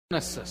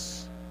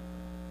Genesis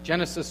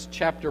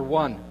chapter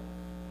 1.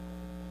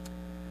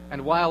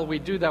 And while we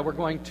do that, we're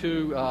going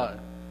to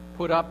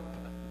put up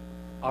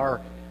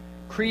our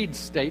creed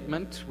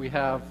statement. We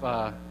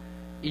have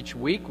each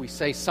week we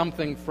say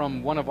something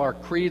from one of our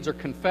creeds or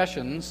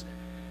confessions.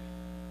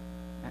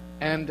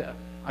 And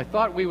I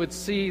thought we would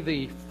see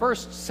the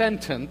first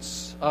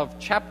sentence of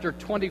chapter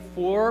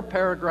 24,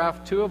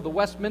 paragraph 2 of the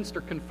Westminster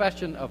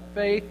Confession of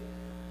Faith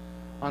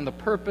on the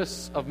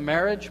purpose of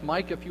marriage.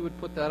 Mike, if you would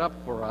put that up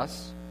for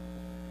us.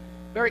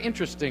 Very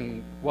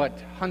interesting what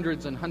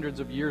hundreds and hundreds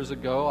of years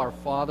ago our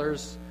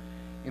fathers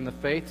in the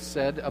faith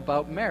said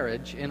about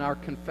marriage in our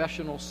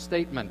confessional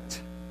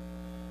statement.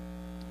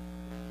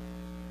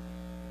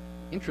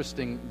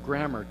 Interesting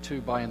grammar, too,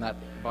 by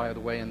the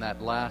way, in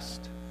that last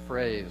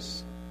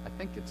phrase. I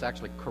think it's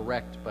actually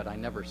correct, but I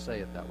never say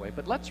it that way.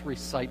 But let's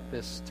recite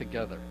this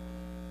together.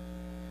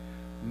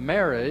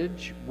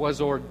 Marriage was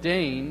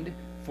ordained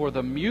for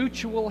the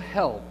mutual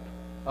help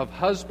of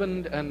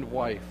husband and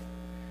wife,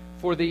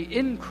 for the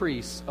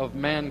increase of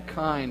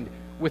mankind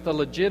with a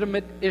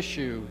legitimate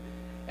issue,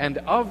 and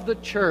of the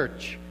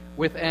church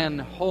with an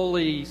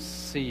holy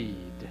seed.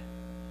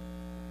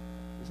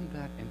 Isn't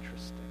that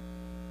interesting?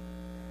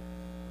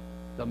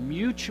 The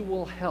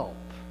mutual help.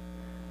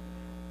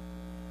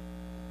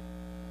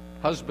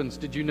 Husbands,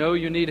 did you know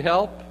you need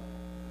help?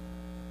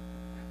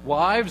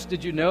 Wives,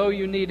 did you know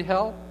you need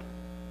help?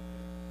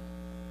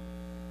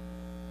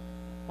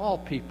 All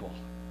people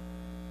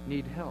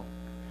need help.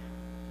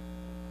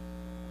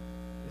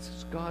 This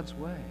is God's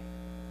way.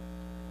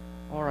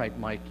 All right,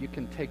 Mike, you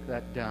can take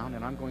that down,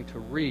 and I'm going to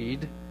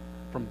read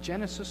from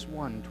Genesis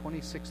 1,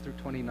 26 through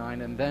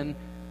 29, and then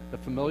the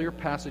familiar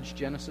passage,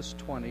 Genesis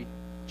 2,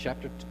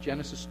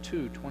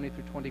 20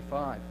 through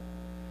 25.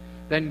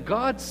 Then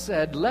God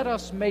said, "Let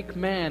us make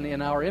man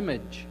in our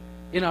image,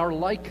 in our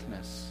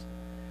likeness,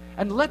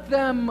 and let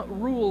them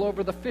rule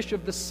over the fish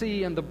of the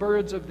sea and the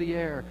birds of the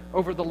air,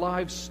 over the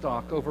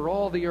livestock, over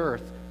all the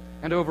earth,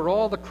 and over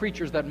all the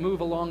creatures that move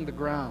along the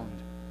ground."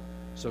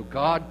 So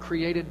God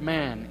created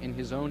man in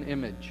his own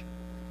image.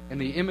 In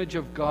the image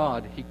of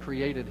God he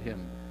created him.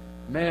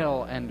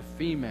 Male and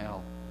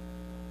female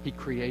he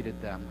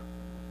created them.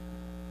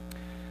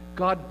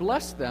 God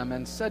blessed them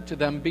and said to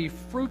them, "Be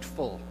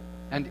fruitful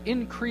and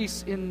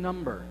increase in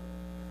number.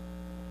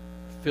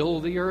 Fill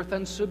the earth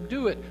and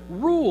subdue it.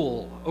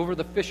 Rule over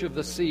the fish of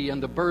the sea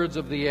and the birds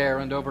of the air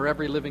and over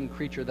every living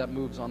creature that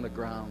moves on the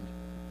ground."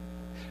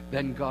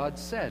 Then God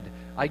said,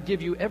 "I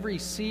give you every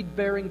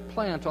seed-bearing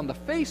plant on the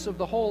face of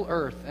the whole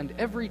earth, and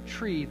every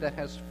tree that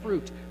has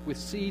fruit with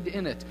seed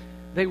in it.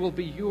 They will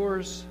be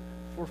yours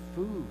for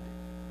food."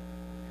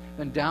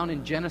 Then down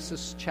in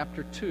Genesis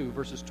chapter 2,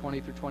 verses 20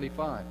 through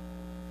 25.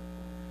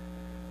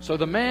 So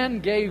the man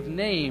gave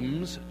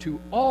names to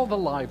all the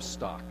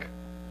livestock,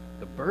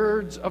 the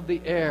birds of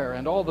the air,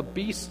 and all the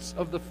beasts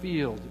of the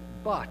field.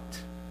 But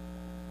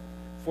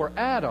for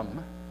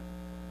Adam,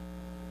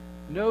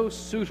 no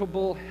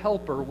suitable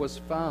helper was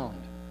found.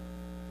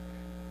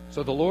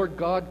 So the Lord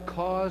God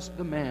caused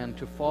the man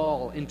to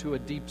fall into a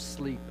deep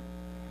sleep.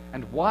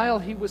 And while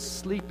he was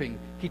sleeping,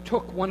 he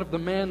took one of the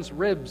man's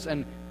ribs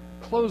and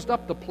closed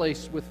up the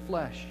place with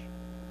flesh.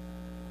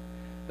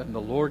 Then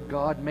the Lord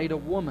God made a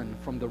woman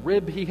from the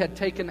rib he had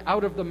taken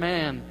out of the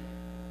man,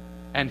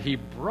 and he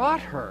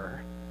brought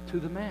her to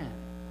the man.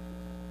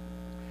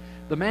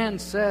 The man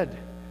said,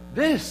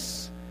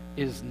 "This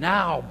is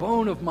now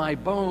bone of my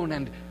bone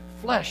and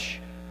flesh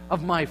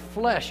of my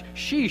flesh.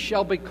 She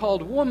shall be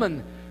called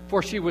woman,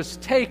 for she was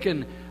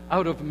taken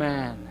out of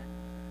man.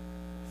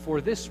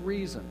 For this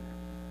reason,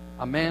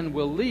 a man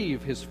will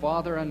leave his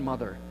father and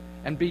mother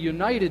and be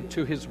united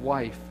to his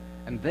wife,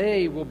 and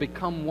they will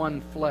become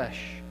one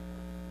flesh.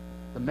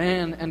 The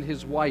man and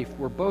his wife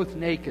were both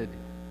naked,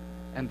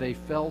 and they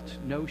felt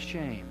no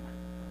shame."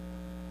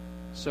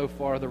 So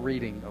far, the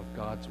reading of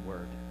God's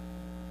Word.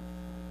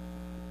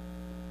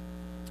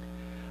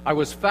 I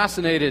was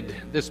fascinated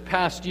this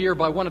past year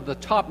by one of the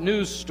top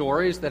news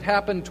stories that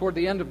happened toward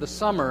the end of the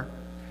summer,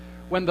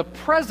 when the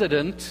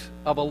president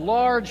of a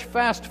large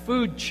fast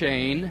food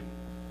chain,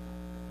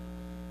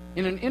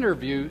 in an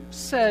interview,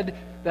 said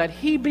that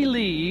he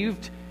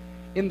believed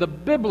in the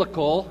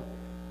biblical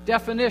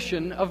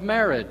definition of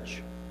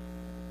marriage.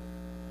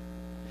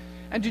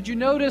 And did you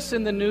notice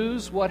in the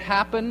news what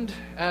happened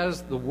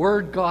as the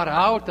word got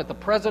out that the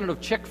president of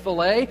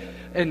Chick-fil-A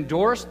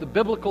endorsed the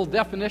biblical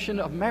definition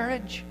of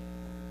marriage?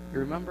 You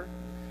remember?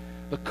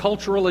 The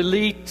cultural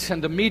elite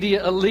and the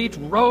media elite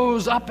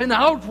rose up in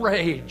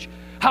outrage.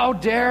 How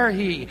dare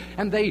he?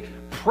 And they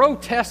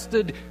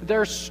protested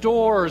their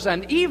stores.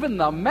 And even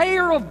the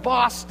mayor of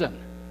Boston,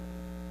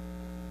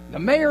 the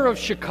mayor of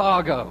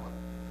Chicago,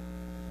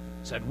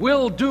 said,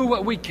 "We'll do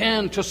what we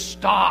can to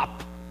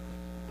stop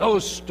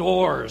those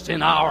stores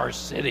in our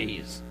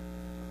cities."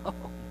 Oh,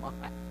 my.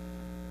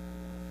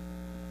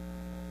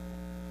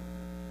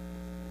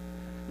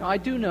 Now, I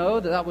do know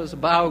that was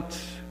about,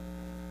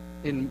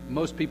 in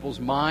most people's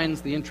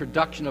minds, the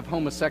introduction of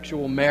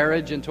homosexual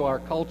marriage into our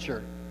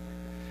culture.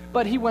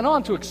 But he went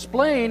on to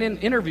explain in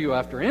interview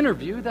after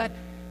interview that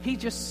He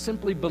just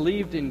simply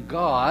believed in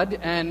God,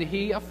 and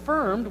he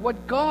affirmed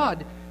what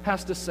God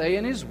has to say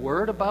in His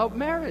Word about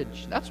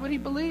marriage. That's what he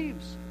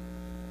believes.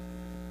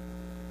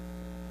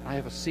 I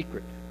have a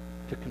secret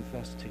to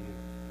confess to you.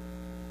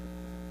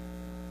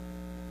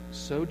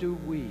 So do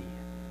we.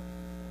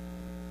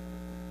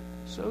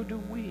 So do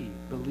we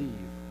believe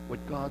what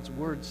God's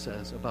Word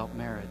says about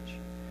marriage.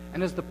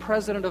 And as the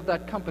president of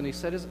that company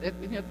said,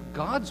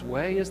 God's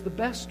way is the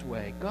best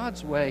way.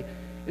 God's way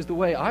is the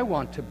way I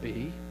want to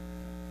be.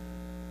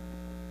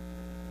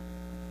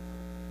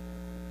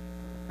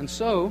 And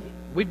so,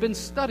 we've been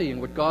studying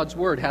what God's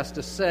Word has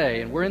to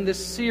say, and we're in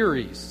this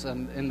series,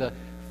 and in the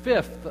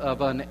 5th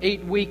of an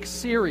 8-week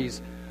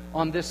series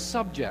on this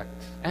subject.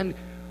 And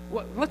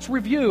let's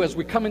review as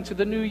we come into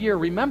the new year.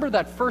 Remember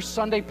that first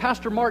Sunday,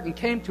 Pastor Martin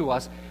came to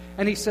us,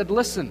 and he said,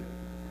 listen,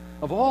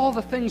 of all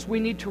the things we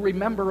need to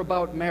remember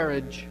about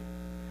marriage,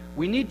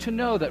 we need to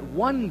know that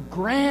one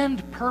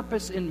grand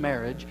purpose in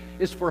marriage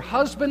is for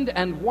husband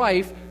and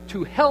wife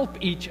to help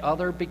each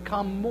other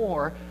become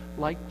more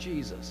like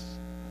Jesus.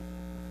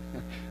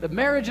 That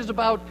marriage is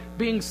about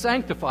being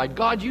sanctified.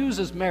 God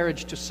uses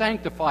marriage to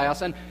sanctify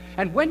us.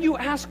 And when you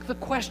ask the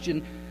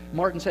question,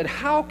 Martin said,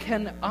 how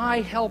can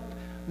I help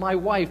my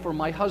wife or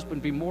my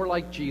husband be more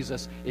like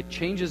Jesus? It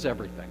changes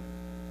everything.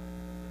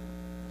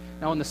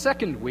 Now, in the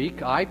second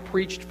week, I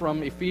preached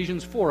from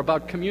Ephesians 4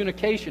 about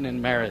communication in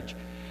marriage.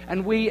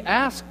 And we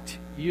asked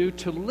you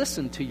to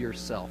listen to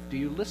yourself. Do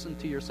you listen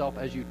to yourself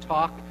as you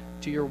talk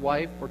to your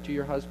wife or to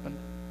your husband?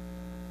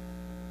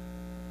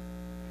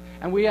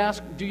 And we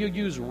ask, do you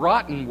use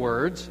rotten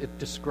words? It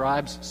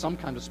describes some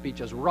kind of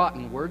speech as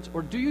rotten words.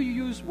 Or do you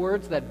use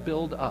words that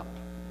build up?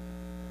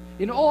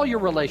 In all your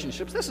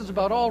relationships, this is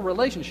about all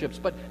relationships,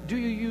 but do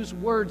you use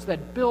words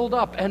that build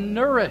up and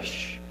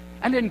nourish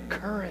and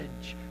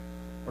encourage?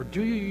 Or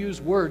do you use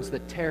words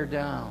that tear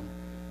down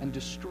and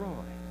destroy?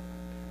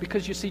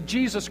 Because you see,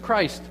 Jesus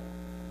Christ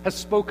has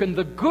spoken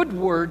the good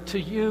word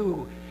to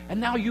you, and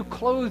now you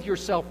clothe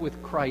yourself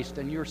with Christ,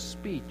 and your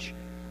speech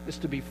is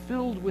to be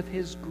filled with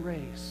His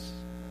grace.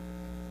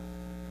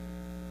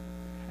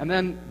 And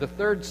then the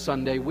third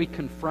Sunday, we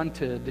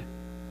confronted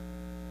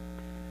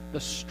the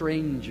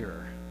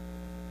stranger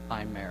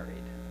I married.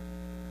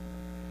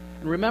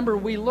 And remember,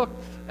 we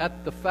looked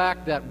at the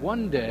fact that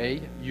one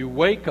day you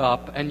wake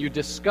up and you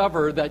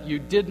discover that you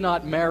did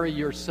not marry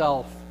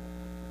yourself.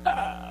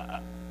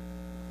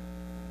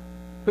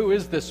 Who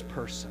is this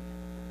person?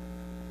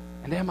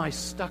 And am I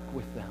stuck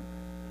with them?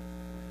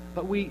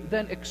 But we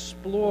then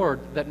explored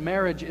that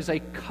marriage is a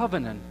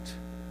covenant.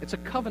 It's a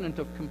covenant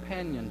of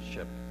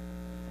companionship.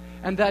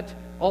 And that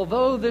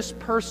although this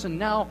person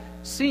now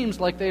seems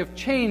like they have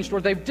changed,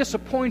 or they've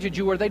disappointed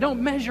you, or they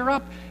don't measure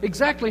up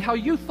exactly how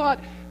you thought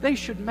they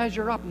should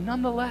measure up,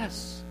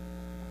 nonetheless,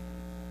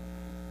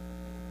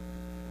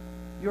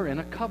 you're in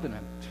a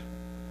covenant.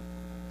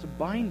 It's a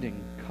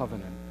binding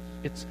covenant.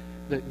 It's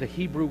the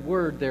Hebrew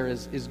word there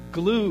is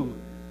glue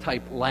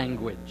type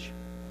language.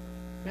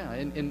 Yeah,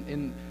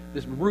 in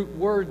this root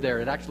word there,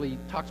 it actually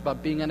talks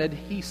about being an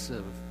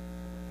adhesive.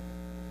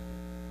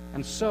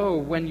 And so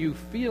when you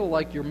feel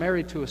like you're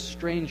married to a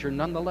stranger,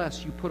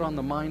 nonetheless, you put on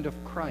the mind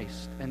of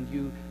Christ and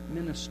you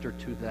minister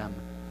to them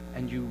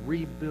and you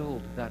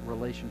rebuild that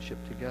relationship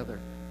together.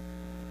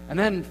 And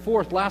then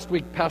fourth, last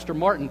week, Pastor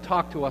Martin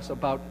talked to us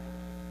about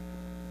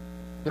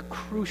the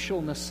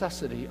crucial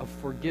necessity of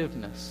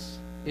forgiveness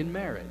in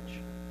marriage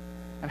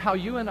and how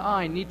you and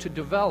I need to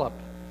develop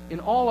in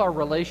all our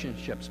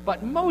relationships,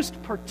 but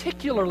most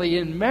particularly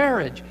in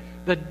marriage,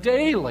 the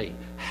daily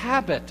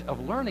habit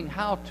of learning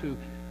how to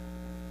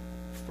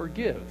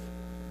forgive,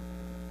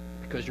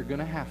 because you're going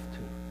to have to.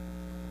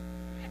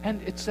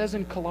 And it says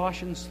in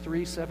Colossians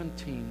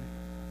 3:17,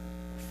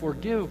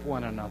 forgive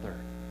one another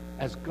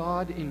as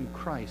God in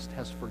Christ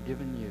has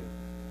forgiven you.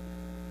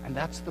 And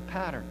that's the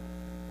pattern,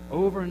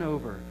 over and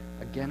over,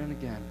 again and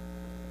again.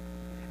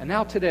 And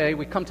now today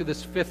we come to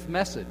this fifth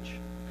message,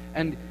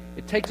 and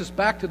it takes us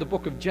back to the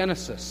book of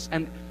Genesis.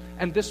 And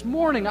this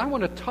morning I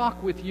want to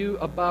talk with you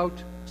about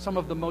some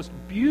of the most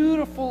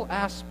beautiful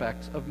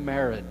aspects of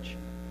marriage.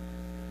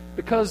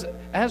 Because,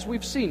 as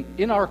we've seen,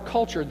 in our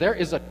culture, there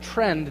is a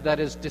trend that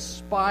is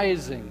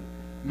despising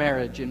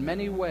marriage in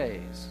many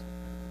ways,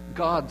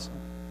 God's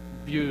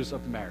views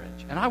of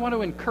marriage. And I want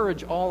to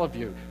encourage all of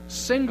you,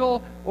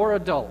 single or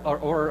adult,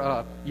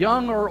 or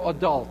young or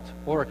adult,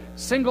 or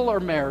single or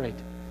married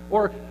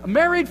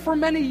for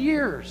many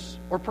years,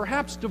 or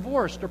perhaps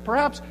divorced, or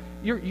perhaps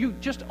you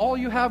just all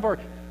you have are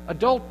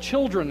adult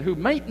children who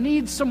might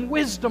need some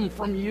wisdom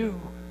from you.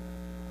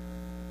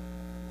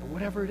 But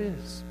whatever it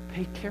is,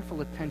 pay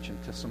careful attention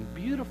to some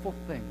beautiful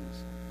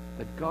things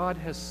that God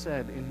has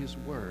said in His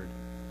Word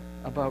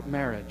about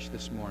marriage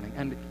this morning.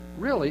 And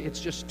really, it's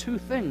just two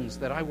things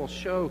that I will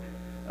show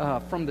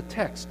from the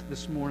text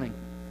this morning.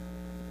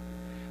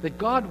 That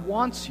God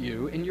wants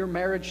you in your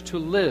marriage to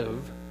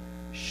live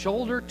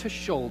shoulder to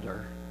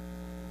shoulder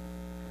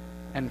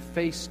and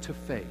face to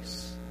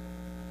face.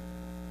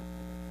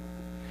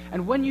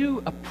 And when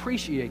you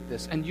appreciate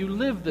this and you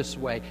live this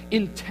way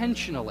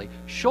intentionally,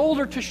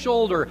 shoulder to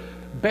shoulder,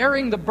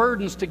 bearing the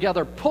burdens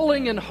together,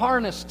 pulling in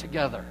harness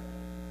together.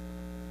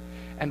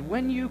 And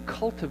when you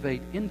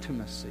cultivate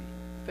intimacy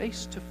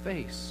face to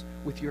face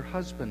with your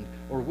husband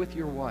or with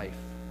your wife,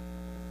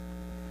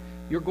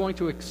 you're going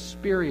to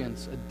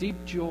experience a deep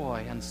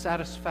joy and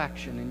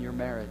satisfaction in your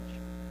marriage.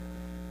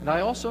 And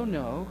I also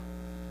know,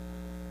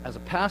 as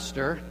a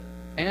pastor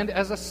and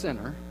as a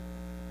sinner,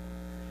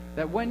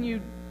 that when you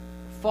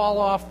fall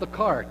off the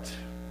cart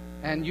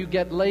and you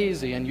get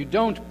lazy and you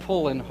don't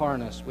pull in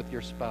harness with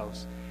your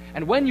spouse,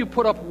 and when you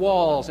put up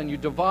walls and you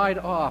divide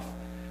off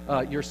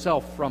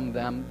yourself from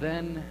them,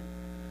 then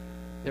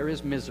there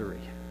is misery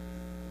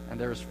and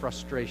there is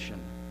frustration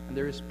and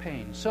there is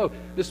pain. So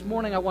this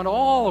morning I want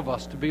all of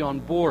us to be on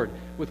board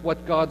with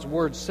what God's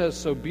Word says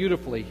so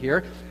beautifully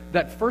here,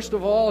 that first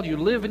of all you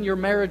live in your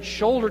marriage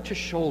shoulder to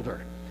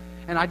shoulder.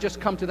 And I just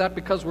come to that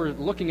because we're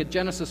looking at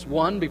Genesis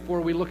 1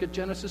 before we look at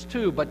Genesis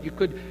 2, but you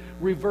could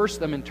reverse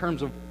them in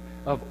terms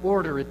of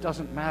order. It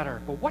doesn't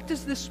matter. But what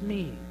does this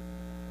mean?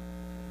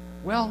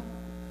 Well,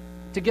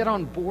 to get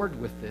on board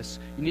with this,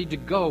 you need to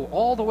go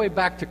all the way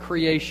back to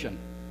creation.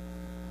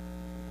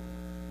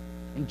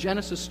 In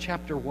Genesis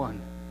chapter 1.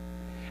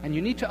 And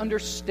you need to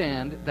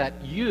understand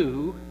that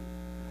you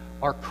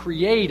are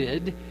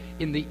created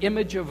in the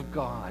image of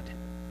God.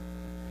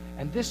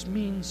 And this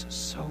means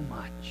so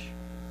much.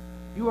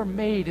 You are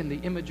made in the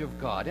image of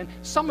God. And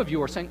some of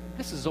you are saying,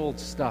 this is old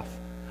stuff.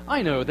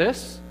 I know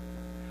this.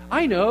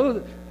 I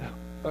know,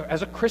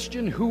 as a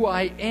Christian, who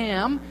I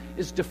am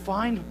is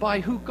defined by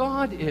who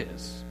God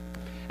is.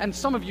 And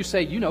some of you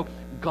say,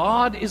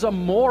 God is a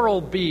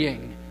moral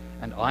being,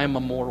 and I'm a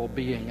moral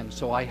being, and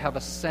so I have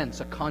a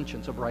sense, a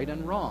conscience of right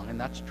and wrong, and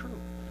that's true.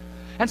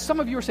 And some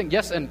of you are saying,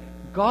 yes, and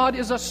God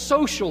is a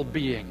social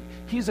being.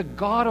 He's a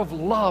God of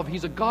love.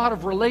 He's a God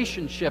of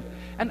relationship,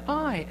 and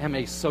I am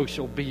a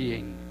social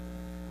being.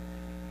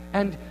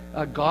 And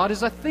God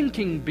is a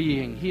thinking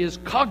being. He is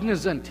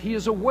cognizant. He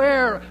is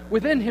aware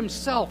within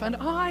himself, and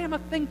I am a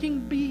thinking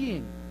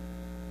being.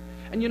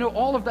 And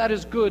all of that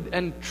is good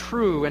and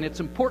true, and it's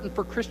important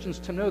for Christians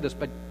to know this,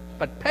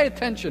 but pay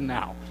attention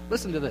now.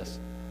 Listen to this.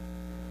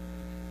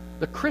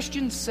 The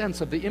Christian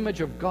sense of the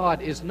image of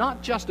God is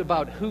not just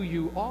about who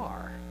you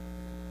are.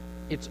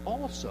 It's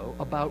also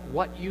about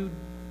what you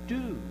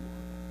do.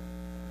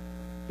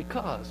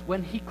 Because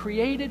when he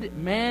created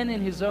man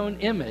in his own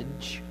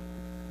image,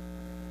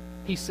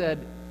 he said,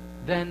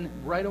 then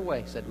right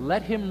away, said,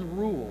 let him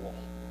rule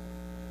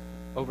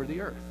over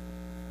the earth.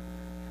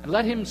 And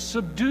let him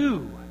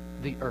subdue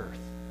the earth.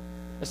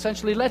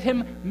 Essentially, let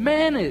him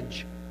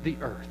manage the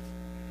earth.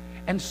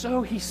 And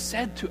so he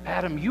said to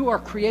Adam, you are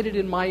created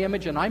in my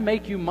image, and I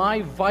make you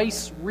my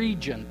vice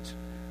regent.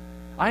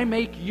 I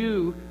make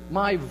you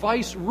my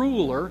vice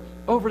ruler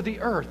over the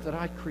earth that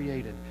I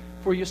created.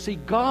 For you see,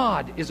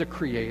 God is a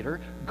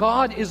creator,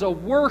 God is a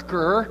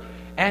worker,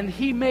 and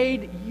he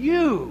made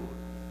you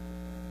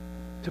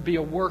to be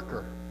a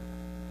worker.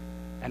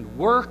 And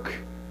work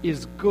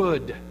is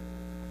good.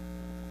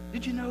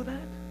 Did you know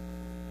that?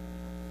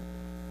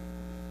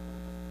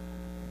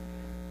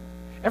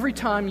 Every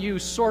time you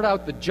sort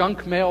out the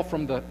junk mail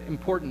from the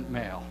important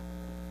mail,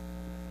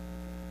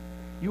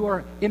 you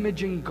are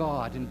imaging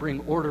God and bring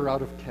order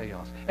out of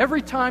chaos.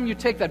 Every time you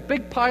take that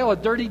big pile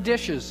of dirty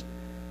dishes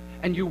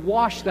and you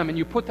wash them and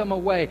you put them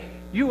away,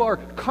 you are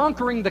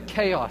conquering the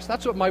chaos.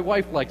 That's what my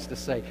wife likes to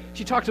say.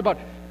 She talks about,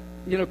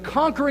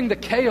 conquering the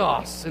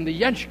chaos in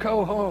the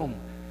Yenchko home.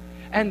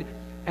 And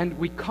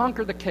we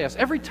conquer the chaos.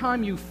 Every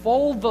time you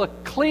fold the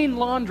clean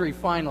laundry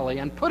finally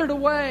and put it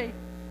away,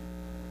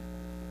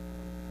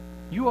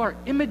 you are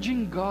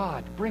imaging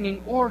God,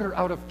 bringing order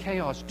out of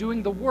chaos,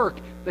 doing the work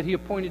that he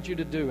appointed you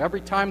to do.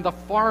 Every time the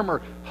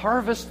farmer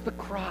harvests the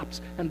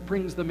crops and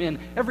brings them in,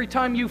 every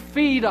time you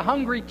feed a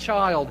hungry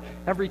child,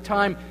 every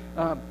time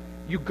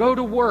you go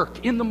to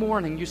work in the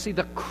morning, you see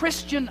the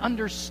Christian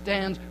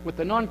understands what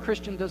the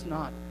non-Christian does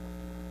not.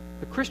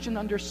 The Christian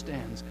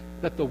understands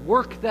that the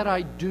work that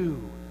I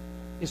do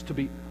is to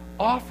be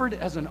offered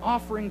as an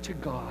offering to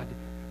God,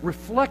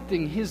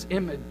 reflecting his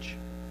image.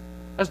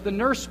 As the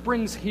nurse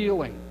brings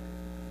healing,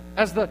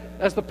 as the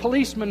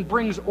policeman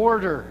brings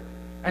order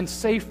and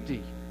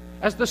safety,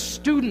 as the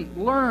student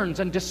learns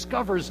and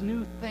discovers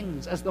new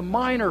things, as the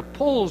miner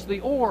pulls the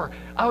ore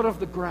out of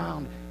the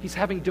ground, he's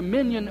having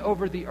dominion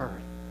over the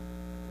earth.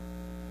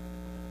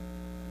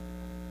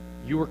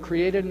 You were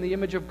created in the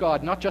image of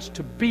God, not just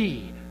to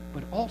be,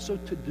 but also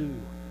to do.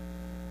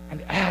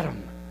 And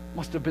Adam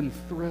must have been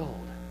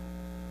thrilled.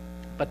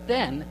 But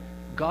then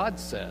God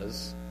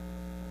says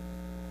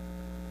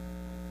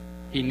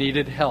he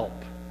needed help.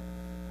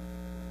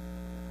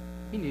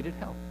 He needed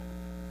help.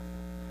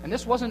 And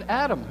this wasn't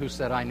Adam who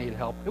said, I need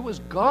help. It was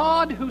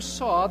God who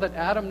saw that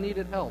Adam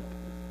needed help.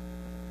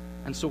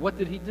 And so what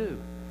did he do?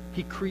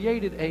 He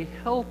created a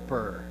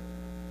helper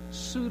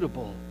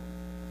suitable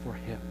for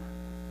him.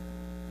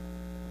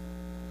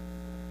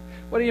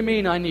 What do you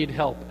mean I need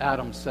help?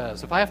 Adam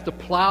says. If I have to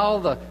plow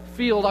the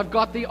field, I've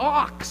got the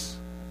ox.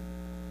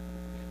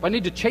 If I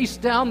need to chase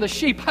down the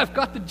sheep, I've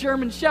got the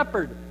German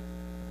shepherd.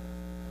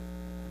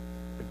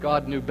 But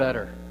God knew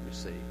better, you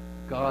see.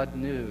 God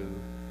knew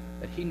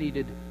that he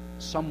needed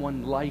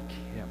someone like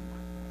him,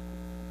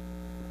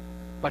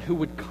 but who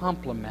would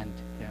complement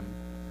him,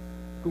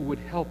 who would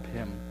help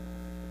him.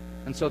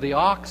 And so the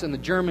ox and the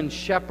German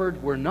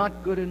shepherd were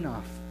not good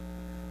enough.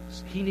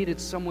 He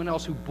needed someone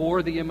else who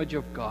bore the image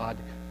of God.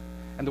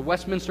 And the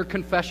Westminster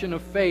Confession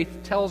of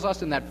Faith tells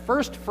us in that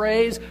first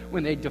phrase,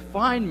 when they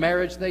define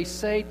marriage, they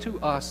say to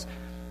us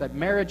that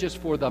marriage is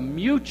for the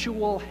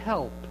mutual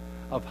help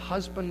of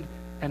husband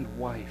and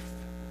wife.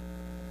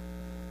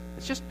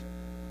 It's just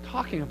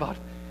talking about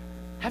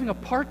having a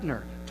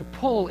partner to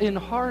pull in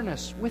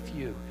harness with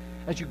you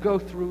as you go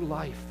through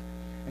life.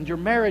 And your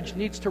marriage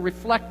needs to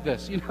reflect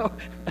this. You know,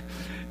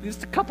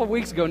 just a couple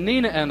weeks ago,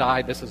 Nina and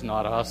I, this is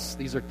not us,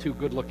 these are two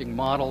good-looking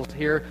models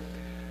here,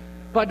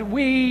 but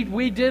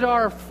we did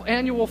our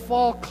annual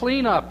fall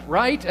cleanup,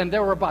 right? And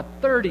there were about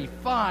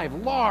 35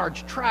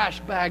 large trash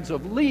bags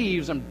of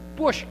leaves and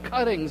bush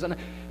cuttings. And,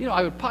 you know,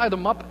 I would pile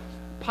them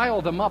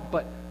up,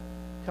 but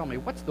tell me,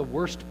 what's the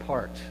worst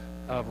part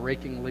of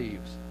raking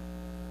leaves?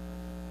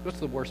 What's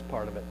the worst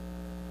part of it?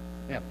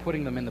 Yeah,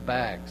 putting them in the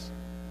bags.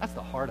 That's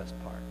the hardest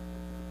part.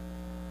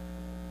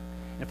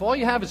 If all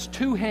you have is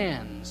two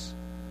hands,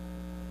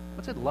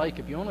 what's it like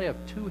if you only have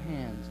two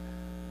hands?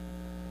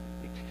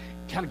 You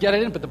kind of get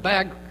it in, but the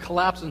bag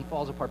collapses and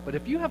falls apart. But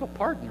if you have a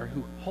partner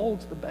who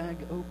holds the bag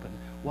open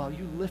while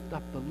you lift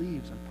up the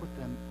leaves and put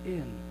them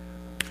in,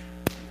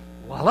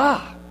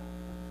 voila!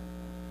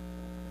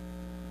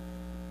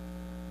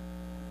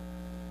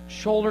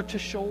 Shoulder to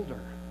shoulder,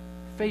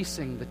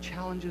 facing the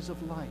challenges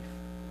of life.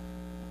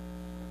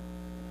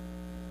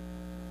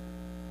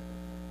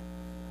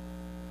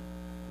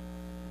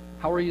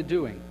 How are you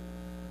doing?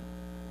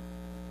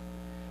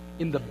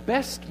 In the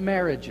best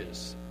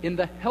marriages, in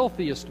the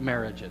healthiest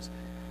marriages,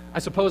 I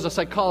suppose a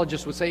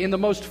psychologist would say in the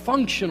most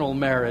functional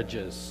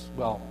marriages,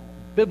 well,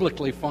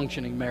 biblically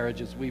functioning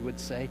marriages, we would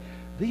say,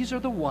 these are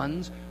the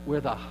ones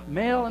where the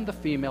male and the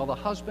female, the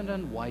husband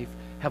and wife,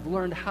 have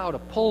learned how to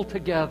pull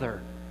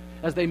together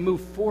as they move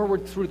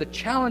forward through the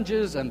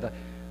challenges and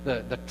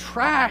the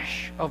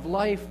trash of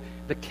life,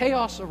 the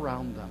chaos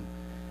around them,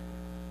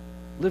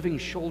 living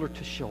shoulder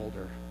to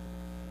shoulder.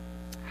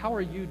 How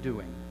are you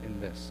doing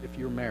in this if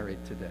you're married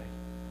today?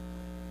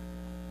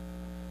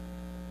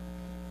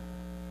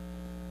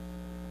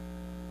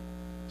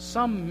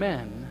 Some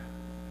men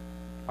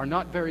are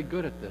not very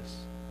good at this.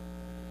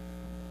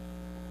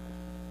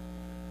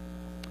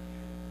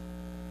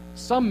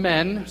 Some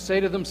men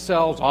say to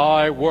themselves,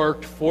 I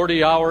worked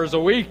 40 hours a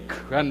week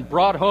and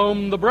brought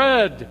home the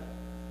bread,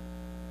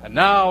 and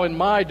now in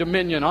my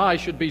dominion I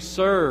should be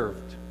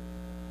served.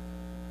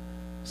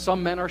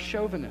 Some men are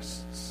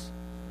chauvinists.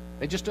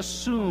 They just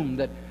assume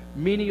that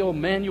menial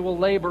manual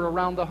labor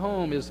around the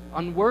home is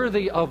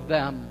unworthy of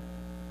them.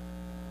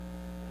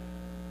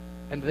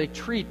 And they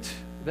treat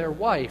their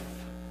wife.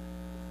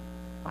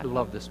 I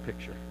love this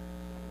picture.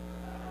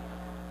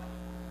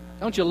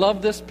 Don't you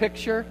love this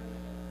picture?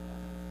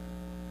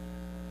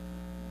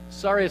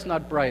 Sorry it's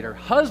not brighter.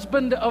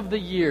 Husband of the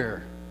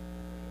year.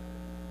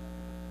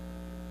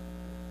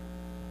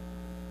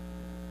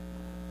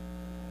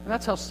 And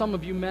that's how some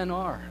of you men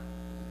are.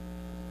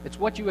 It's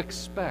what you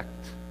expect.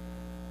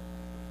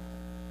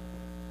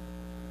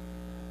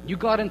 You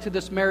got into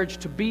this marriage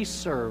to be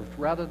served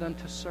rather than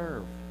to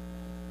serve.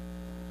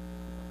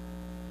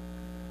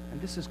 And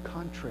this is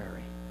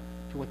contrary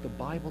to what the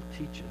Bible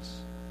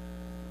teaches.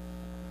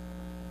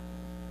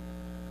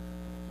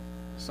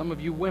 Some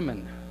of you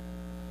women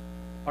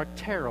are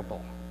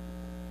terrible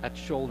at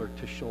shoulder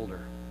to shoulder.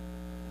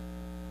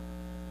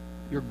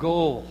 Your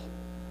goal,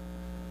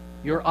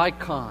 your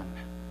icon,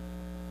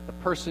 the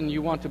person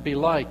you want to be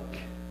like.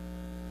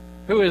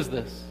 Who is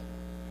this?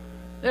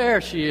 There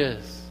she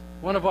is.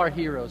 One of our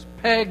heroes,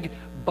 Peg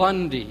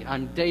Bundy.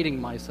 I'm dating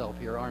myself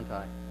here, aren't I?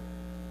 Let's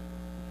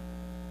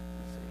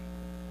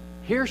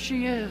see. Here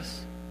she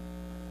is,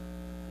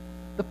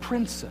 the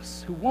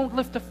princess who won't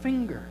lift a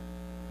finger.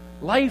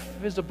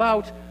 Life is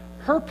about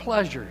her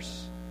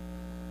pleasures.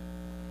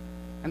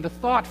 And the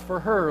thought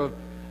for her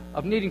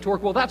of needing to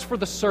work, well, that's for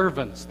the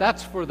servants.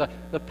 That's for the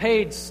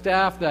paid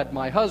staff that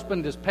my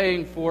husband is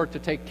paying for to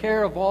take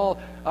care of all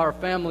our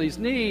family's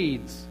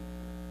needs.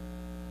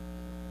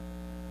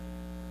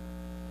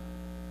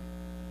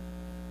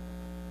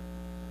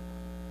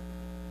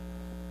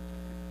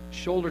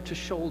 Shoulder to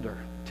shoulder,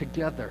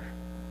 together,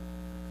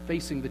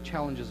 facing the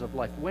challenges of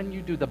life. When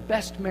you do, the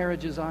best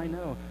marriages I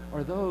know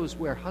are those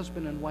where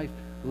husband and wife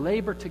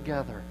labor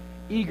together,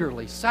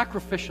 eagerly,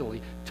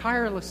 sacrificially,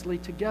 tirelessly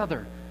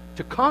together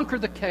to conquer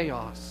the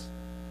chaos.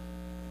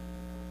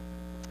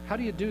 How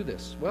do you do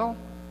this? Well,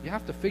 you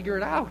have to figure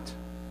it out.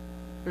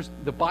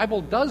 The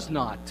Bible does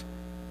not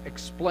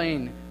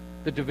explain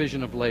the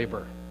division of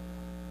labor.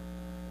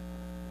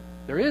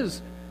 There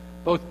is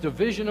both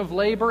division of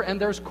labor and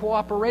there's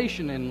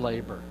cooperation in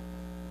labor.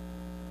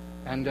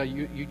 And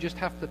you just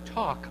have to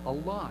talk a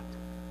lot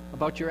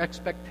about your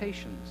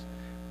expectations.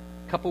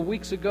 A couple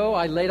weeks ago,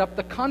 I laid up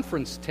the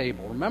conference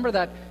table. Remember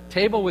that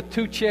table with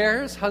two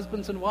chairs,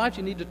 husbands and wives?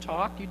 You need to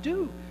talk. You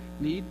do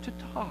need to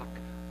talk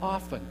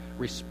often.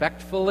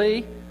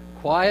 Respectfully,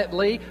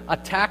 quietly,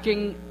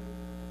 attacking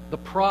the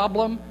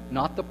problem,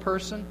 not the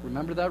person.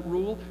 Remember that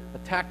rule?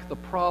 Attack the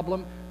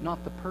problem,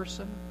 not the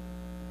person.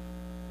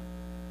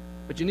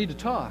 But you need to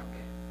talk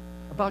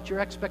about your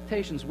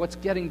expectations, what's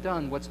getting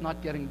done, what's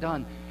not getting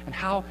done, and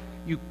how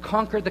you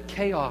conquer the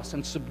chaos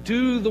and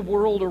subdue the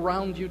world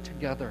around you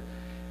together.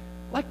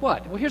 Like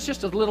what? Well, here's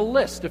just a little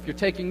list if you're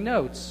taking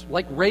notes.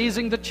 Like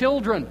raising the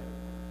children.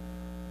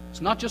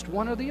 It's not just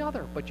one or the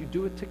other, but you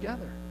do it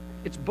together.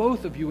 It's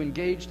both of you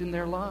engaged in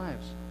their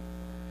lives.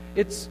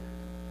 It's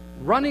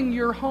running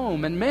your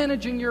home and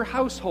managing your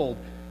household.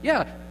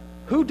 Yeah,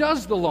 who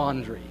does the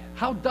laundry?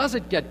 How does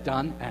it get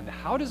done? And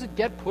how does it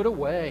get put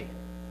away?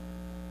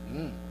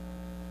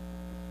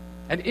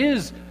 And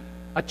is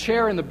a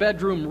chair in the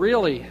bedroom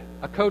really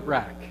a coat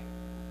rack?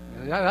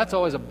 That's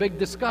always a big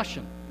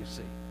discussion, you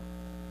see.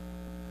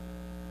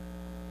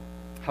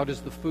 How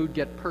does the food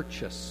get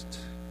purchased,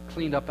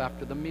 cleaned up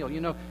after the meal? You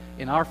know,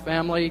 in our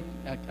family,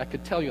 I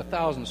could tell you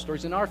 1,000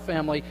 stories. In our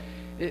family,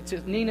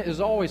 Nina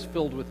is always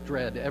filled with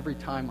dread every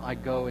time I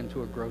go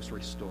into a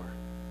grocery store.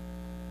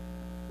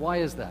 Why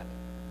is that?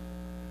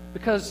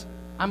 Because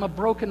I'm a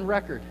broken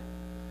record.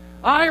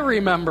 I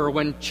remember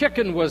when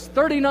chicken was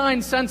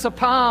 39 cents a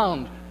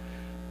pound,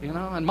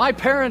 and my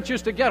parents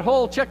used to get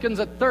whole chickens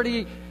at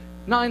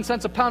 39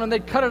 cents a pound, and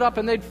they'd cut it up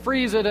and they'd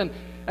freeze it, and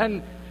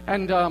then,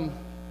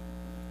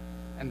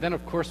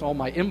 of course, all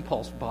my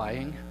impulse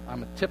buying.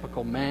 I'm a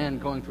typical man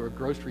going to a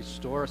grocery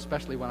store,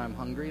 especially when I'm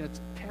hungry, and it's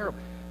terrible.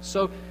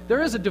 So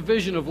there is a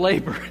division of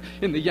labor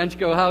in the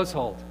Yenchko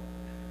household.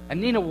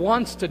 And Nina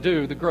wants to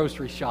do the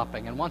grocery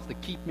shopping and wants to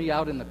keep me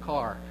out in the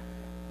car,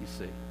 you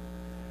see.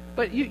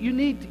 But you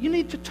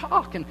need to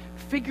talk and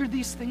figure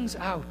these things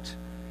out.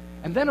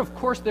 And then, of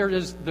course, there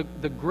is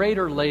the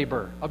greater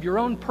labor of your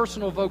own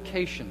personal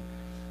vocation.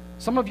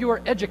 Some of you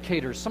are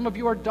educators. Some of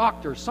you are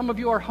doctors. Some of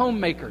you are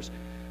homemakers.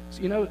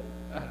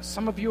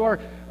 Some of you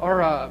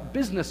are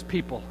business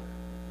people.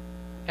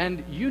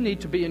 And you need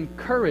to be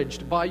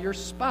encouraged by your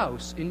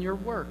spouse in your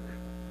work.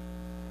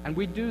 And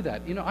we do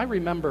that. I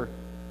remember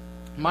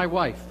my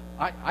wife.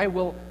 I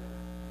will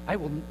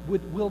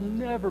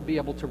never be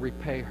able to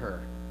repay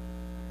her.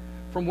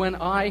 From when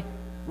I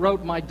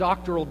wrote my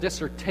doctoral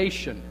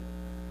dissertation,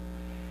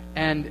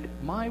 and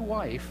my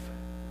wife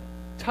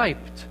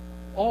typed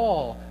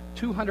all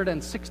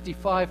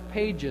 265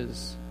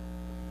 pages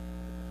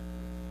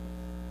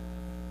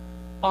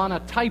on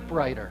a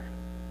typewriter.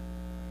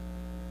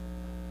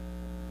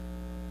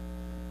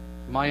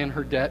 Am I in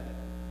her debt?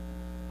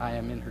 I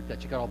am in her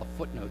debt. She got all the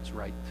footnotes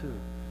right, too.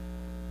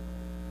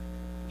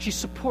 She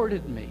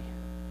supported me.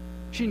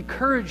 She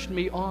encouraged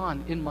me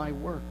on in my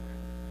work.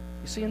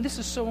 You see, and this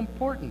is so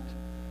important.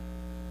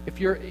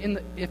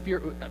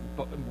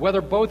 Whether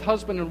both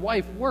husband and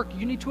wife work,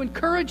 you need to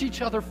encourage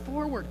each other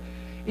forward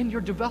in your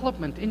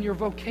development, in your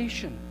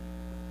vocation.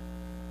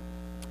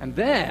 And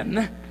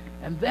then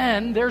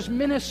there's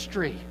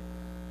ministry,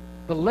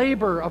 the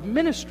labor of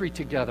ministry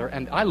together.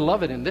 And I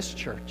love it in this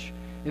church.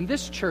 In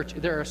this church,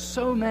 there are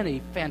so many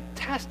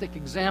fantastic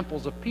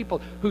examples of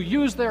people who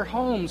use their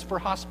homes for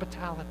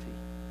hospitality,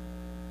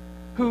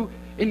 who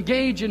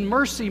engage in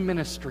mercy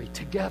ministry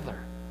together,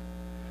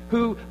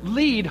 who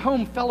lead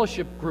home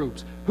fellowship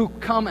groups, who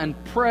come and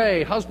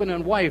pray, husband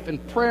and wife, in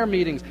prayer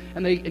meetings,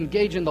 and they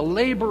engage in the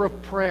labor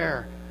of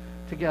prayer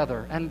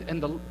together, and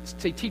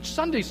they teach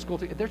Sunday school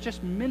together. There's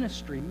just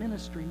ministry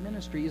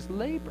is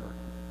labor.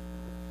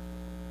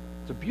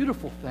 It's a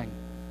beautiful thing.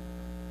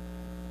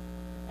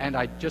 And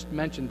I just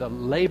mentioned the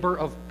labor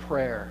of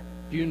prayer.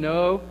 Do you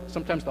know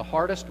sometimes the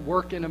hardest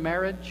work in a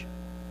marriage?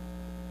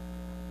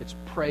 It's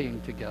praying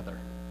together.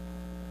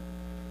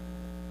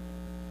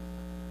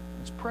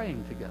 It's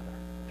praying together.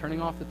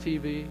 Turning off the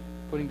TV,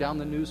 putting down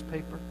the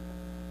newspaper.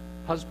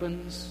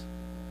 Husbands,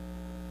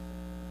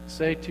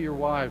 say to your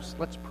wives,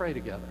 let's pray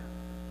together.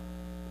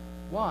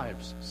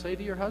 Wives, say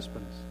to your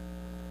husbands,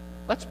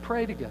 let's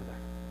pray together.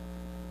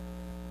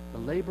 The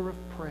labor of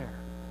prayer.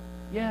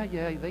 Yeah,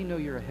 they know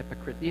you're a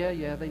hypocrite.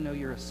 Yeah, they know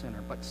you're a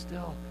sinner. But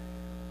still,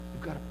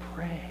 you've got to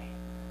pray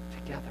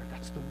together.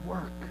 That's the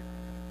work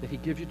that He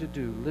gives you to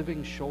do,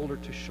 living shoulder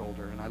to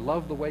shoulder. And I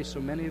love the way so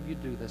many of you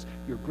do this.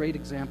 You're great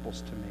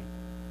examples to me.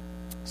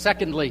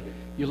 Secondly,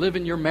 you live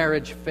in your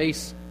marriage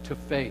face to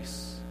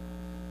face.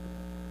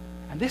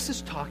 And this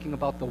is talking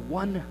about the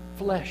one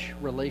flesh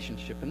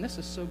relationship. And this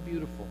is so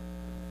beautiful.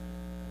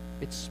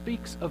 It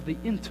speaks of the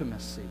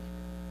intimacy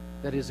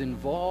that is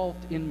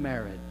involved in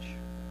marriage.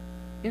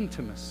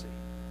 Intimacy.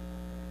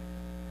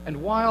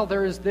 And while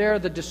there is there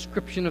the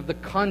description of the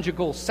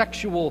conjugal,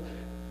 sexual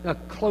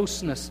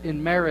closeness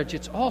in marriage,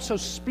 it's also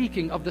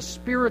speaking of the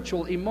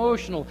spiritual,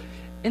 emotional,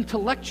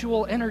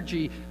 intellectual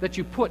energy that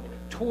you put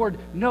toward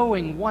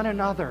knowing one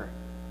another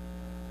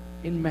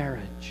in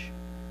marriage.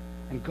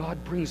 And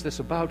God brings this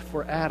about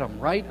for Adam,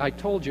 right? I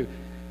told you,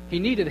 he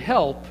needed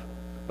help,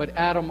 but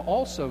Adam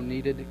also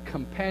needed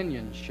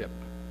companionship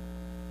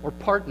or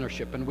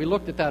partnership, and we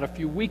looked at that a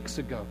few weeks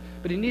ago.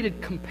 But he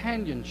needed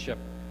companionship,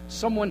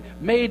 someone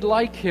made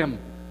like him.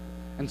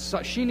 And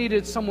so she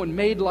needed someone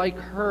made like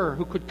her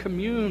who could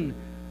commune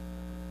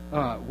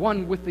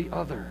one with the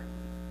other.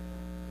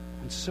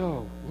 And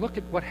so, look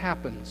at what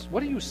happens. What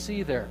do you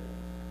see there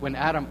when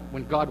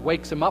God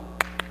wakes him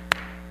up?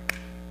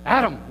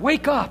 Adam,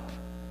 wake up!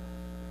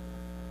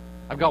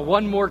 I've got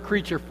one more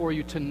creature for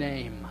you to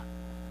name.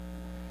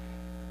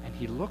 And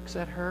he looks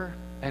at her,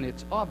 and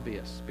it's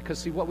obvious. Because,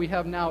 see, what we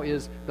have now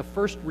is the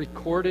first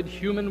recorded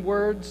human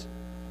words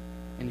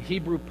in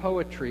Hebrew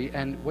poetry,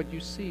 and what you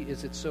see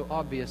is it's so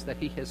obvious that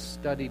he has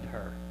studied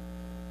her.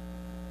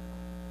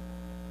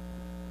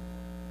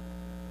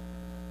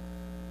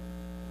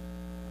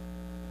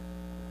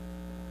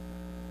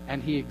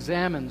 And he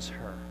examines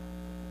her.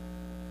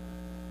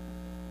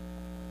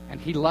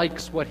 And he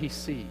likes what he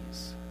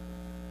sees.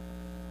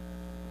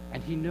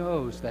 And he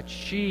knows that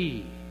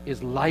she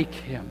is like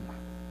him.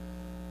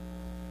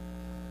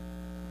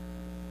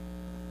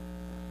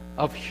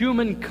 Of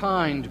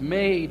humankind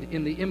made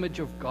in the image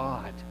of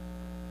God.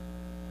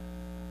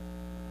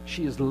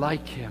 She is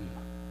like him.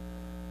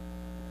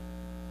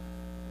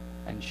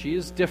 And she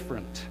is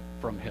different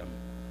from him.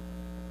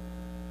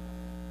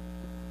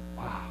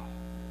 Wow.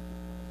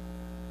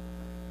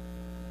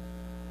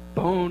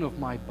 Bone of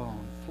my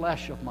bone,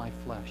 flesh of my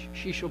flesh.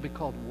 She shall be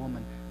called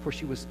woman, for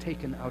she was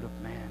taken out of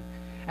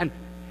man.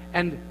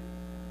 And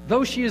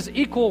though she is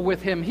equal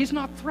with him, he's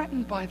not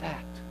threatened by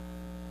that.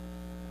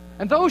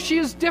 And though she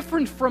is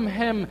different from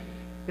him,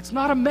 it's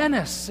not a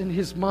menace in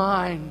his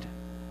mind,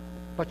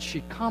 but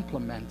she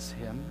complements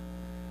him,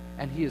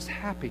 and he is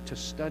happy to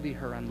study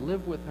her and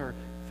live with her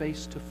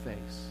face to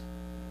face.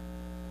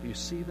 Do you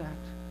see that?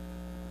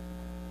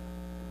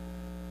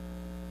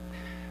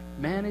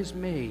 Man is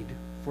made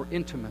for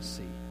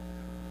intimacy.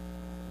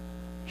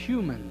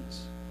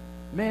 Humans,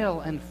 male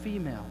and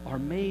female, are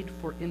made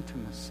for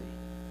intimacy.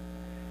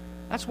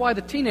 That's why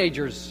the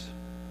teenagers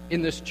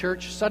in this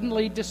church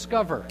suddenly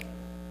discover,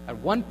 at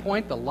one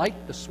point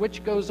the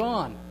switch goes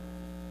on.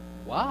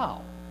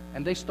 Wow.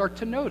 And they start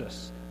to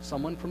notice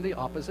someone from the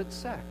opposite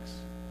sex.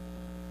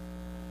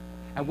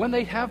 And when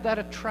they have that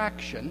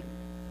attraction,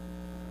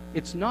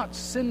 it's not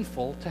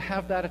sinful to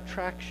have that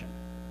attraction.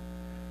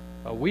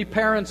 We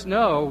parents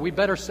know we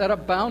better set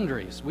up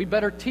boundaries. We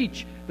better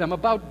teach them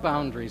about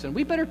boundaries. And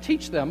we better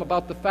teach them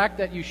about the fact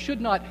that you should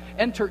not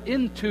enter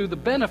into the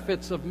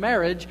benefits of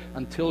marriage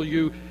until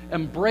you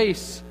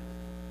embrace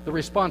the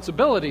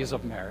responsibilities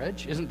of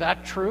marriage. Isn't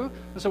that true?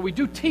 And so we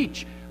do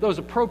teach those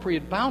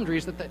appropriate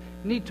boundaries that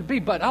need to be.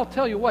 But I'll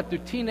tell you what, do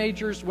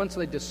teenagers, once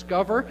they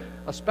discover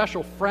a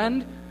special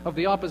friend of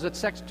the opposite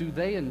sex, do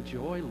they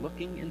enjoy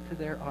looking into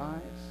their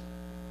eyes?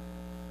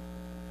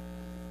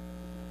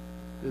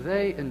 Do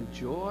they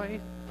enjoy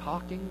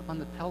talking on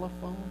the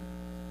telephone?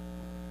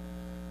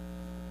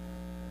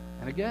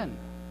 And again,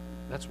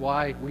 that's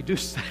why we do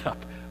set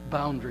up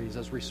boundaries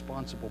as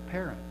responsible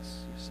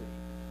parents, you see.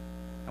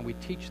 And we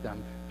teach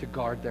them to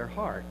guard their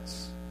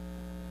hearts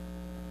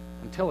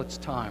until it's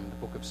time, the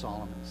book of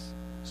Song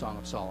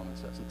of Solomon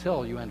says,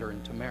 until you enter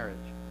into marriage.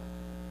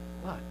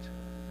 But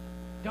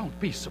don't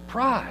be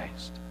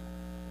surprised.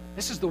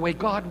 This is the way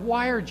God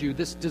wired you,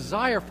 this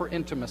desire for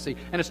intimacy.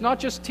 And it's not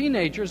just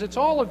teenagers, it's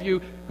all of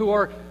you who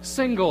are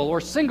single or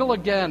single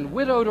again,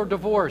 widowed or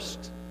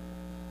divorced.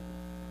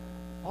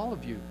 All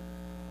of you.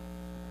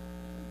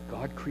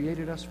 God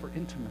created us for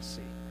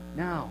intimacy.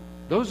 Now,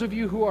 those of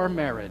you who are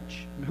married,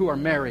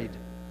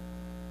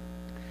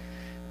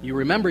 you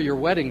remember your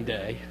wedding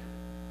day,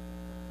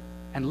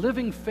 and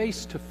living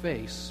face to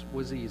face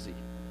was easy.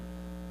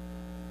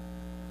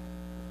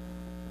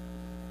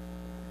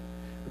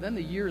 Then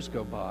the years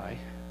go by,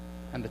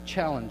 and the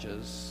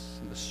challenges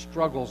and the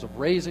struggles of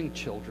raising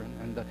children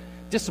and the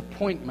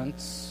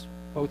disappointments,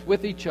 both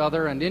with each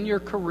other and in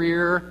your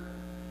career,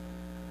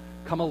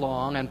 come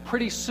along. And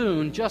pretty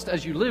soon, just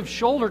as you live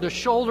shoulder to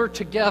shoulder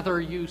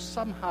together, you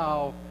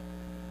somehow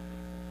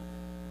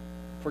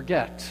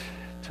forget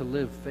to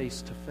live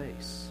face to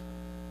face.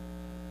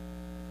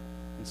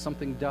 And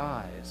something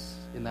dies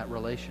in that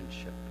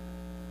relationship.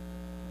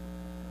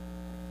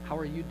 How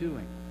are you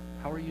doing?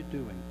 How are you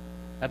doing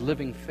at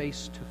living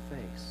face to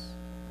face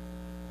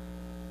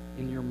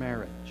in your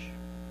marriage?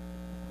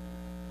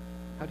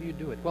 How do you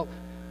do it? Well,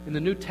 in the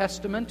New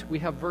Testament, we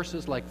have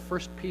verses like 1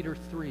 Peter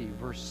 3,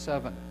 verse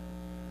 7.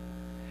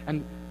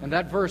 And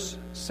that verse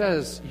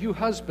says, you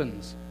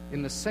husbands,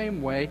 in the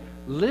same way,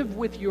 live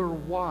with your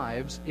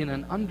wives in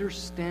an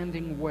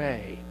understanding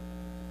way,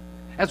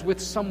 as with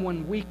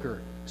someone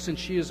weaker, since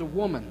she is a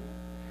woman,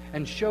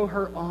 and show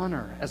her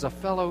honor as a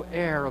fellow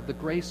heir of the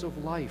grace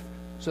of life,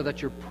 so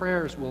that your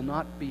prayers will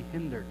not be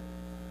hindered.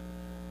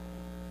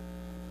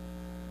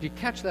 Do you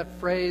catch that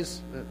phrase,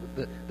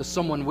 the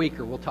someone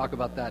weaker? We'll talk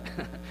about that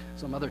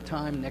some other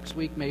time, next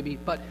week maybe.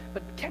 But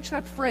catch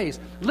that phrase,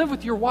 live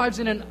with your wives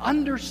in an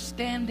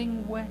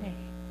understanding way.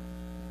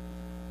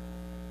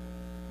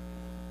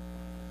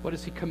 What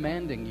is he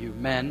commanding you,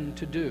 men,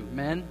 to do?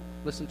 Men,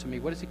 listen to me.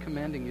 What is he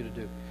commanding you to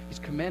do? He's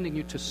commanding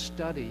you to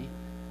study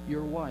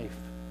your wife,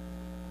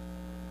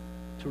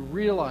 to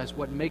realize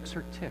what makes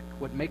her tick,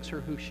 what makes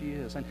her who she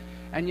is.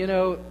 And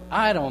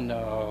I don't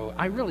know.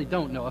 I really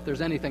don't know if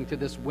there's anything to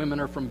this women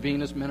are from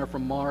Venus, men are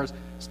from Mars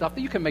stuff.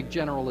 You can make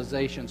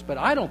generalizations, but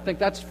I don't think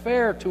that's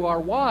fair to our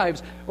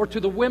wives or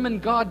to the women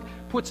God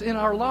puts in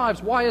our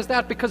lives. Why is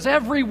that? Because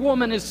every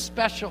woman is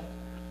special.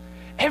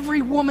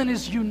 Every woman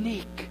is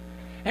unique.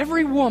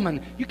 Every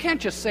woman, you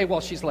can't just say, well,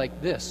 she's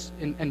like this,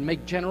 and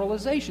make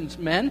generalizations.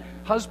 Men,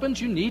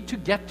 husbands, you need to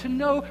get to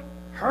know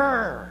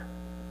her.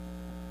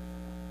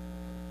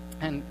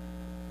 And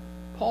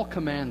Paul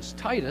commands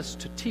Titus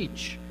to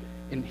teach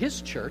in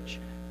his church,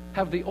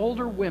 have the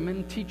older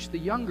women teach the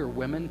younger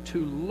women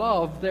to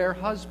love their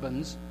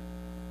husbands.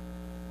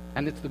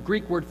 And it's the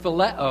Greek word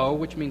phileo,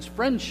 which means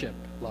friendship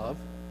love.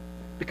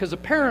 Because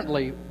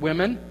apparently,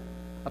 women,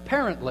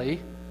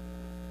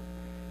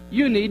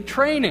 you need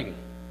training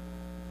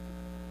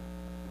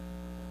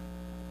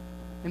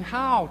in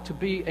how to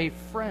be a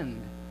friend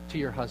to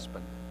your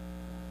husband.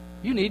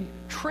 You need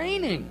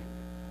training.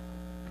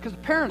 Because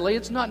apparently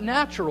it's not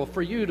natural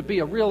for you to be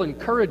a real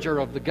encourager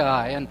of the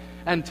guy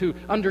and to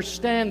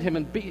understand him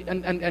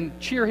and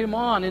cheer him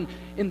on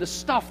in the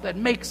stuff that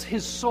makes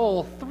his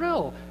soul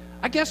thrill.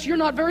 I guess you're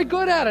not very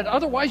good at it.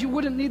 Otherwise you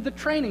wouldn't need the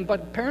training,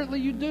 but apparently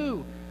you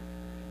do.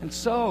 And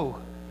so,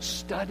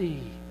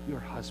 study your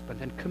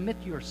husband and commit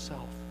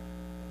yourself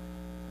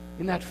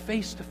in that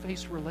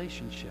face-to-face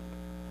relationship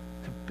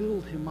to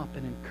build him up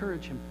and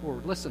encourage him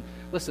forward.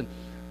 Listen,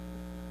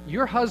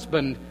 your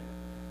husband,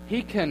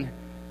 he can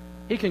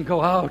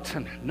go out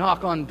and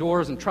knock on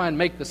doors and try and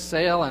make the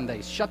sale, and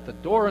they shut the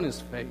door in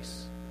his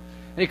face.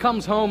 And he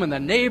comes home, and the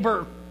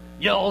neighbor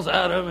yells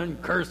at him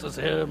and curses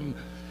him,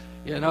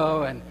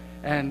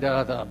 and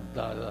the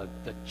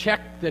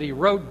check that he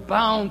wrote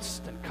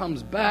bounced and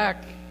comes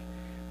back.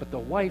 But the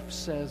wife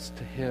says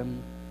to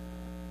him,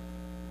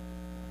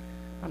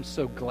 I'm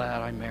so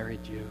glad I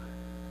married you.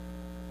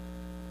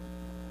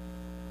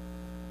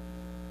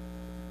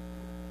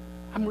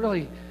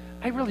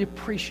 I really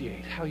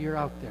appreciate how you're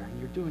out there and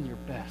you're doing your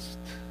best.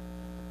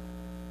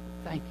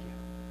 Thank you.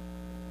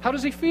 How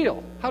does he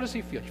feel?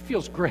 He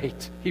feels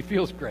great. He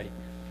feels great.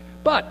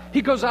 But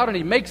he goes out and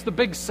he makes the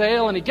big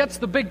sale and he gets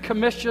the big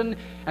commission,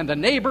 and the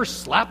neighbor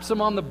slaps him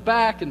on the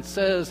back and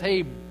says,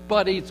 hey,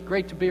 buddy, it's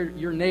great to be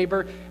your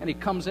neighbor. And he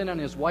comes in and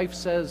his wife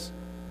says,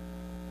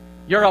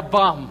 you're a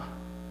bum.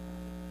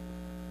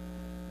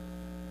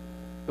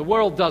 The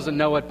world doesn't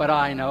know it, but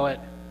I know it.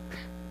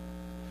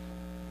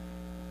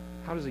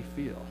 How does he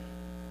feel?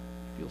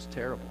 He feels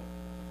terrible.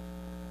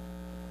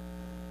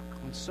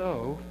 And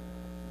so,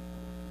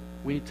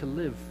 we need to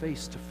live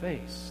face to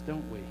face,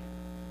 don't we?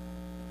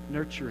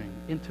 Nurturing,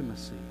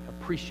 intimacy,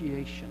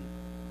 appreciation,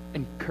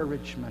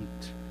 encouragement,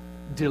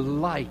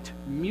 delight,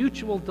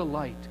 mutual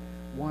delight,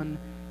 one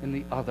in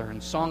the other.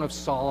 And Song of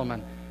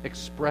Solomon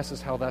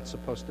expresses how that's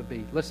supposed to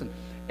be. Listen,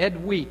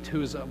 Ed Wheat,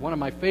 who's one of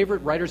my favorite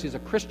writers, he's a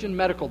Christian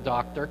medical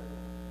doctor,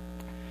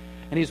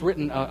 and he's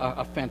written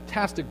a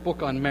fantastic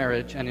book on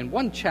marriage. And in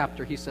one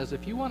chapter, he says,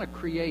 if you want to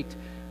create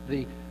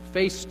the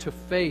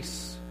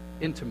face-to-face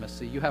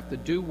intimacy, you have to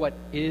do what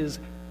is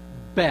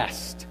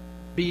best.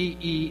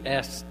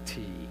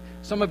 B-E-S-T.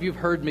 Some of you have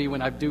heard me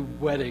when I do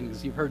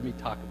weddings. You've heard me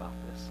talk about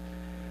this.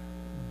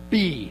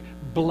 B,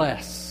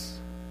 bless.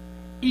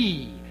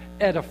 E,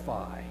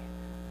 edify.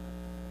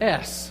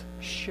 S,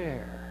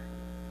 share.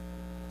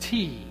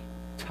 T,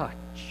 touch.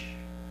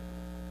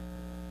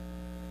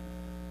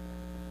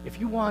 If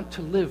you want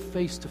to live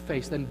face to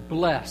face, then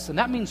bless. And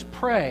that means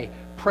pray.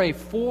 Pray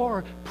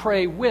for,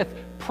 pray with,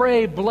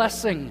 pray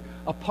blessing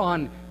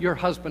upon your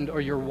husband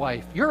or your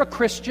wife. You're a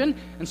Christian,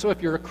 and so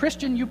if you're a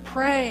Christian, you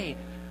pray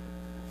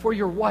for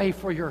your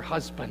wife or your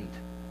husband.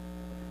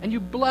 And you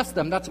bless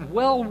them. That's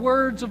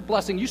words of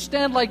blessing. You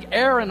stand like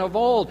Aaron of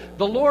old.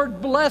 The Lord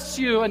bless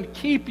you and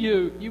keep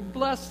you. You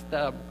bless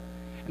them.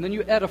 And then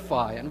you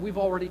edify, and we've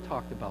already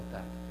talked about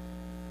that.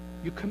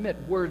 You commit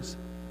words.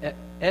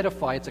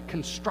 Edify, it's a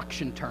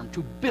construction term,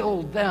 to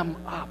build them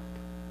up.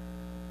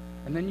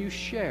 And then you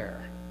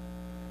share.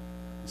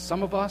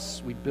 Some of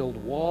us, we build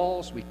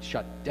walls, we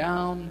shut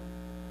down.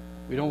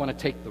 We don't want to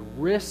take the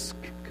risk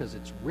because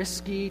it's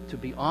risky to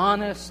be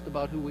honest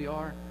about who we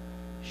are.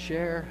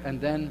 Share,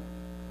 and then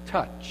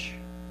touch.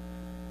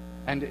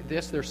 And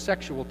there's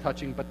sexual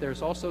touching, but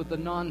there's also the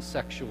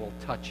non-sexual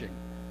touching.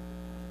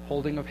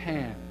 Holding of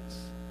hands,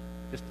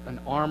 just an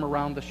arm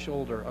around the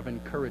shoulder of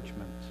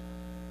encouragement.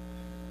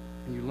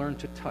 And you learn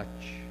to touch.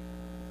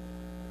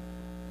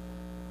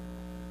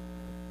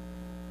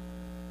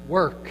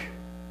 Work.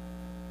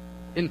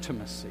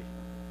 Intimacy.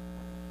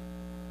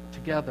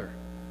 Together.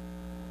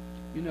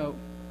 You know,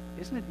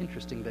 isn't it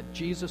interesting that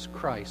Jesus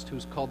Christ,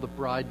 who's called the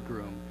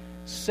bridegroom,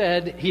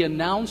 said, he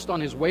announced on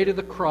his way to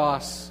the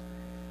cross,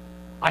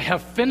 I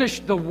have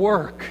finished the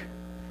work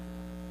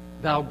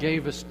thou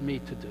gavest me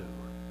to do.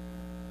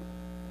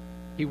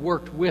 He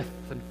worked with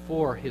and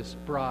for his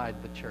bride,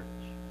 the church.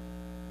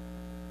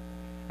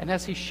 And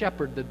as he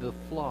shepherded the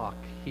flock,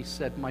 he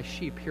said, my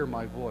sheep hear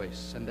my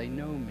voice, and they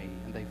know me,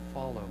 and they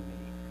follow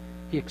me.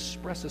 He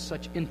expresses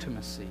such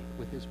intimacy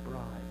with his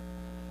bride.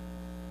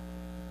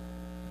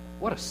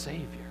 What a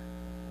Savior.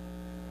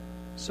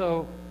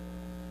 So,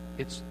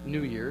 It's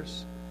New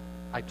Year's.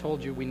 I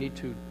told you we need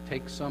to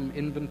take some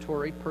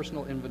inventory,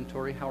 personal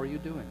inventory. How are you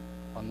doing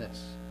on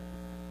this?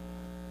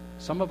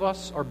 Some of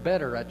us are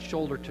better at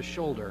shoulder to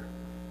shoulder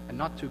and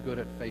not too good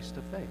at face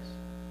to face.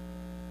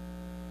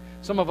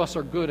 Some of us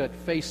are good at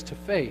face to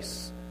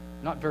face,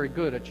 not very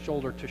good at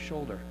shoulder to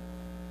shoulder.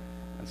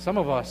 And some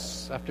of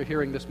us, after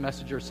hearing this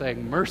message, are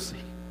saying,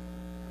 mercy.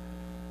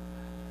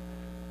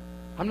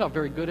 I'm not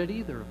very good at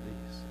either of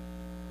these.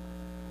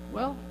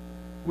 Well,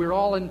 we're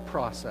all in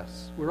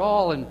process. We're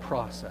all in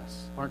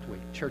process, aren't we,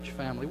 church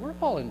family? We're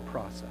all in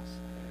process.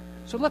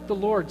 So let the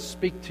Lord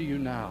speak to you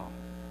now.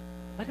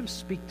 Let Him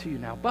speak to you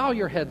now. Bow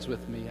your heads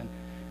with me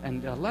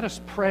and let us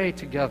pray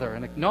together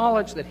and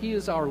acknowledge that He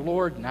is our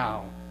Lord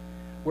now.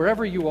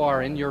 Wherever you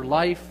are in your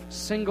life,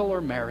 single or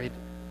married,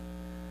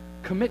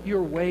 commit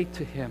your way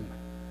to Him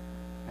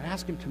and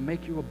ask Him to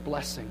make you a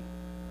blessing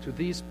to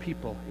these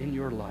people in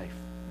your life.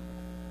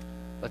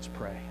 Let's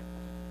pray.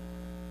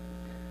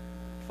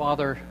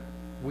 Father,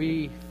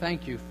 we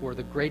thank you for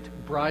the great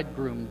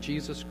bridegroom,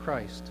 Jesus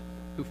Christ,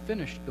 who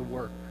finished the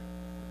work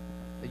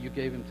that you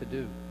gave Him to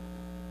do.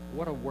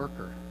 What a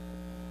worker.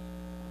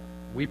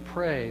 We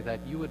pray that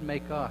you would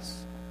make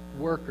us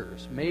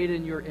workers made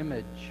in your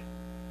image,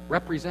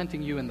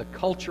 representing you in the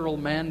cultural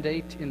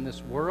mandate in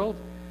this world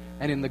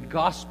and in the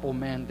gospel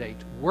mandate,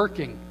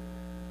 working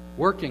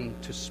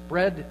to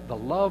spread the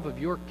love of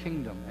your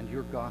kingdom and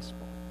your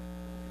gospel.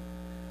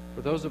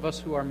 For those of us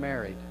who are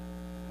married,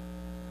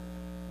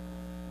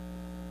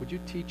 would you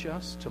teach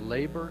us to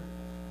labor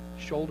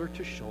shoulder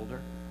to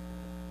shoulder?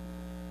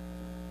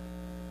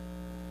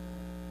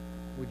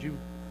 Would you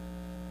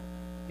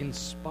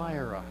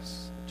inspire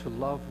us to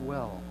love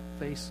well,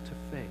 face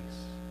to face?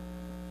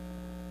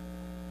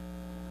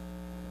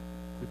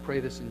 We pray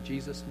this in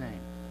Jesus'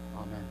 name.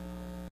 Amen.